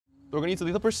we're gonna use the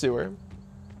Lethal Pursuer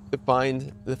to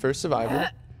find the first survivor.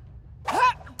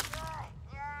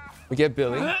 We get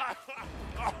Billy.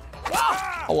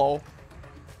 Hello.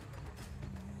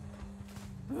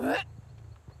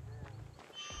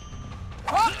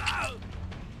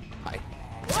 Hi.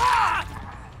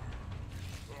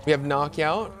 We have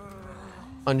Knockout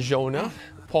on Jonah.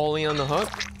 Paulie on the hook.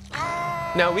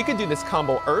 Now we could do this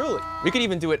combo early. We could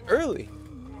even do it early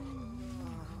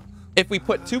if we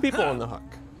put 2 people on the hook.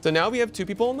 So now we have 2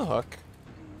 people on the hook.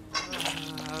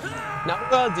 Now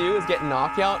what I'll do is get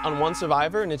Knockout on 1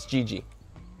 survivor and it's GG.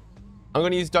 I'm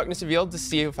gonna use Darkness Revealed to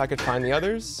see if I could find the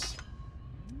others.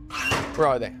 Where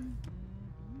are they?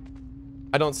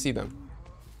 I don't see them.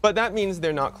 But that means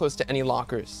they're not close to any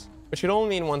lockers, which could only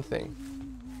mean one thing.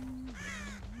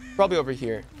 Probably over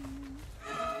here.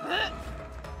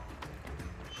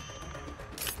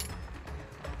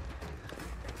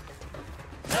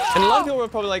 And a lot of people were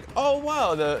probably like, oh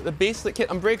wow, the Baselit Kit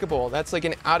Unbreakable, that's like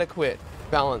an adequate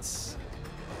balance.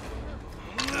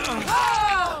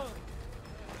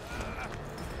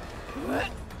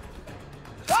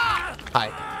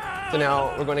 Hi. So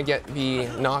now we're going to get the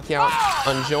Knockout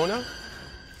on Jonah.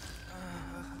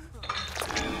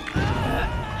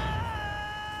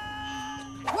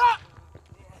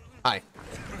 Hi.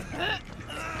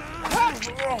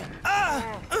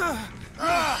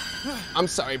 I'm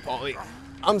sorry, Paulie.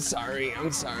 I'm sorry.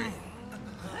 I'm sorry.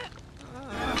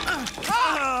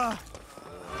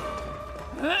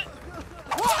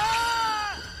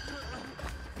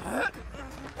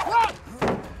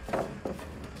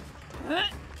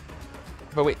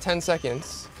 But wait, 10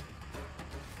 seconds.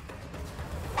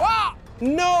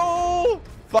 No!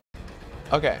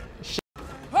 Okay.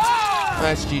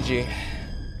 That's GG.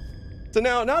 So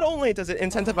now, not only does it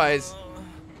incentivize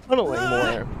tunneling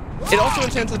more, it also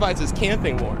incentivizes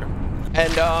camping more.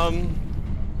 And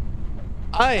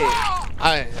I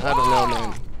don't know,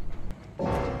 man.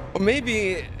 Or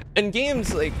maybe in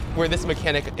games like where this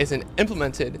mechanic isn't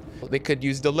implemented, they could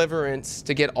use Deliverance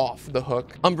to get off the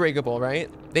hook. Unbreakable, right?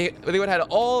 They would have had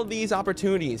all these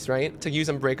opportunities, right, to use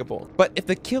Unbreakable. But if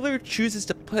the killer chooses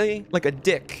to play like a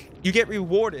dick, you get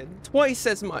rewarded twice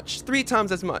as much, 3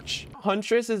 times as much.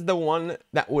 Huntress is the one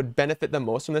that would benefit the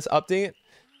most from this update,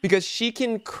 because she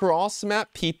can cross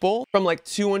map people from like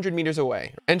 200 meters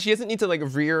away. And she doesn't need to like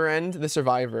rear end the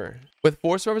survivor. With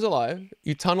 4 survivors alive,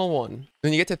 you tunnel 1,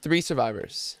 then you get to 3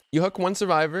 survivors. You hook 1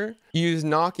 survivor, you use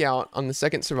Knockout on the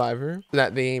 2nd survivor so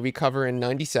that they recover in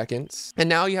 90 seconds. And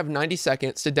now you have 90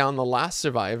 seconds to down the last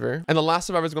survivor. And the last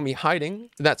survivor is gonna be hiding.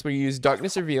 So that's where you use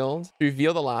Darkness Revealed to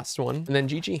reveal the last one, and then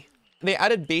GG. They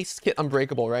added Base Kit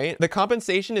Unbreakable, right? The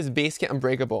compensation is Base Kit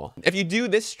Unbreakable. If you do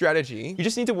this strategy, you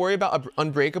just need to worry about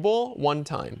Unbreakable 1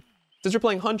 time. Since you're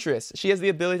playing Huntress, she has the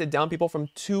ability to down people from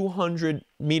 200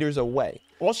 meters away.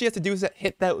 All she has to do is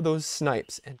hit those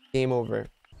snipes and game over.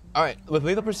 All right, with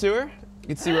Lethal Pursuer, you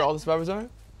can see where all the survivors are.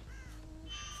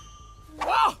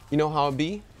 You know how it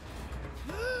be.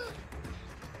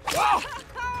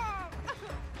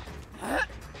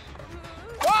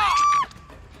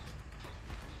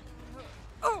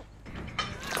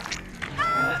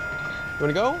 You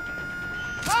wanna go?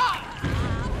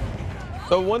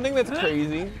 So one thing that's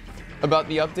crazy about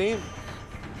the update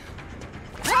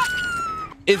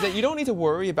is that you don't need to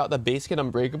worry about the Base Kit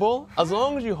Unbreakable as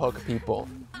long as you hook people.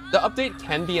 The update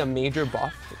can be a major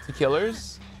buff to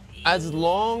killers as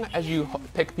long as you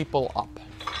pick people up,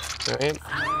 right?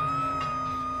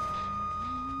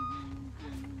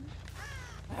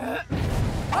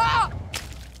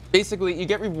 Basically, you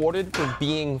get rewarded for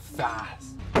being fast.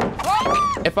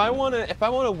 If I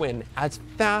wanna win as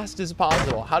fast as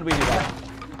possible, how do we do that?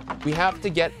 We have to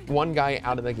get one guy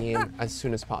out of the game as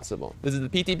soon as possible. This is the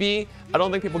PTB. I don't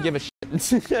think people give a shit.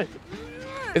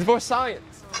 It's for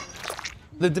science.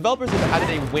 The developers have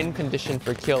added a win condition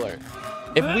for killer.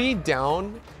 If we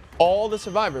down all the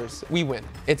survivors, we win.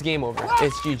 It's game over.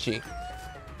 It's GG.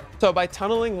 So by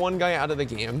tunneling one guy out of the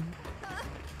game,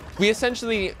 we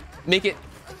essentially make it,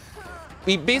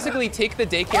 we basically take the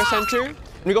daycare center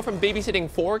and we go from babysitting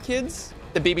 4 kids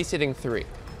to babysitting 3.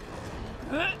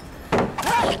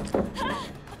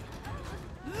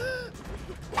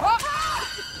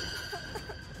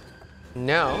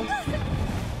 Now,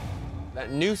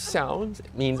 that new sound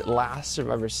means last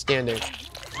survivor standing.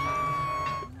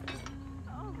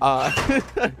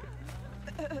 And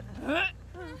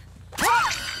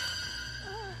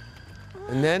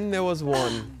then there was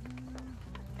one.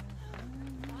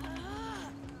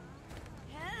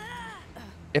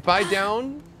 If I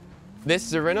down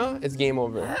this Zarina, it's game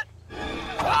over.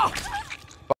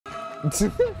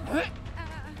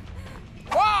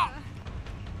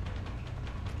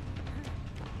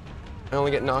 I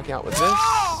only get knocked out with this.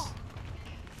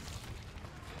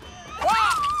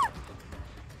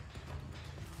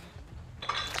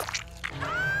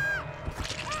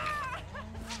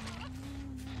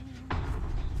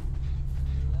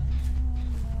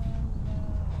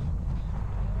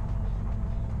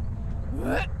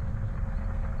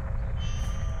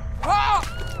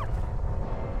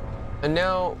 And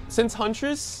now, since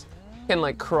Huntress can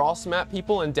like cross map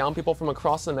people and down people from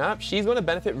across the map, she's going to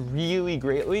benefit really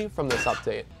greatly from this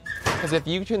update. Because if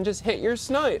you can just hit your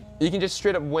snipe, you can just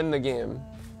straight up win the game.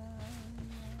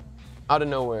 Out of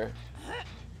nowhere.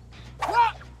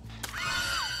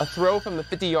 A throw from the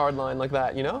 50-yard line like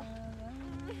that, you know?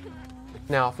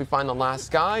 Now, if we find the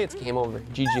last guy, it's game over.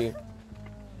 GG.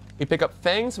 We pick up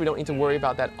Fang, so we don't need to worry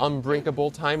about that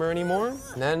unbreakable timer anymore.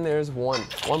 And then there's one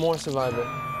more survivor.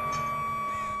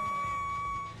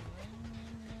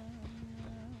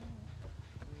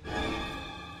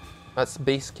 That's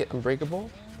base kit unbreakable.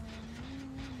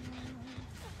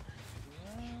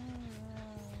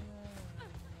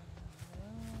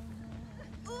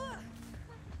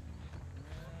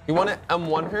 We want to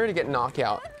M1 her to get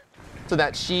knockout so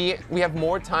that we have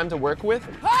more time to work with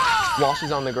while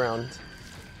she's on the ground.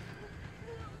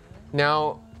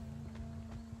 Now,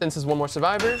 since there's one more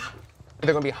survivor,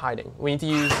 they're going to be hiding. We need to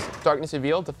use Darkness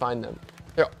Revealed to find them.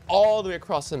 They're all the way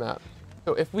across the map.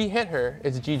 So if we hit her,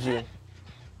 it's GG.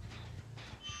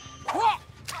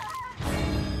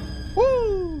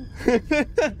 Woo!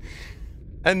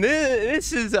 And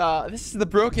this is the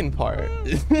broken part.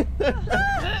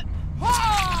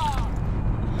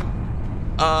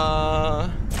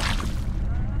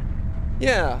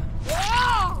 Yeah.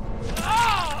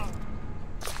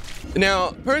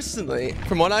 Now, personally,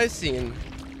 from what I've seen,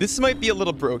 this might be a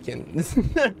little broken. You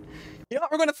know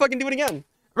what? We're gonna fucking do it again.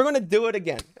 We're gonna do it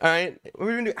again. All right.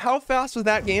 We're gonna do. How fast was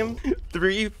that game?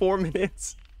 3-4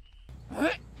 minutes.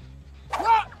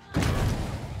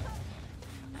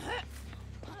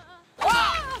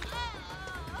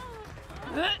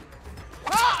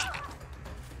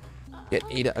 Get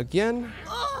Ada again.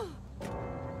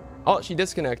 Oh, she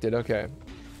disconnected. Okay.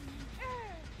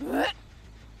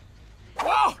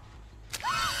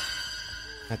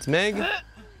 That's Meg.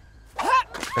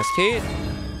 That's Kate.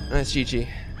 That's Gigi.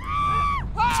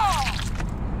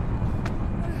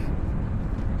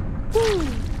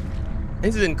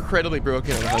 This is incredibly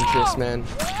broken on Huntress, man.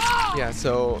 Yeah,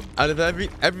 so out of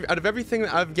everything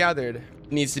that I've gathered,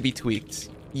 it needs to be tweaked.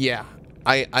 Yeah,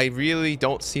 I really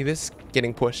don't see this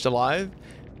getting pushed alive,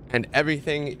 and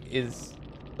everything is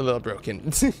a little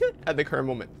broken at the current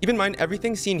moment. Keep in mind,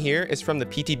 everything seen here is from the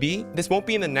PTB. This won't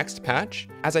be in the next patch,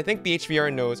 as I think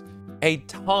BHVR knows a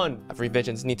ton of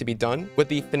revisions need to be done with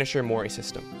the finisher Mori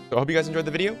system. So I hope you guys enjoyed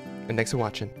the video, and thanks for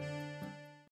watching.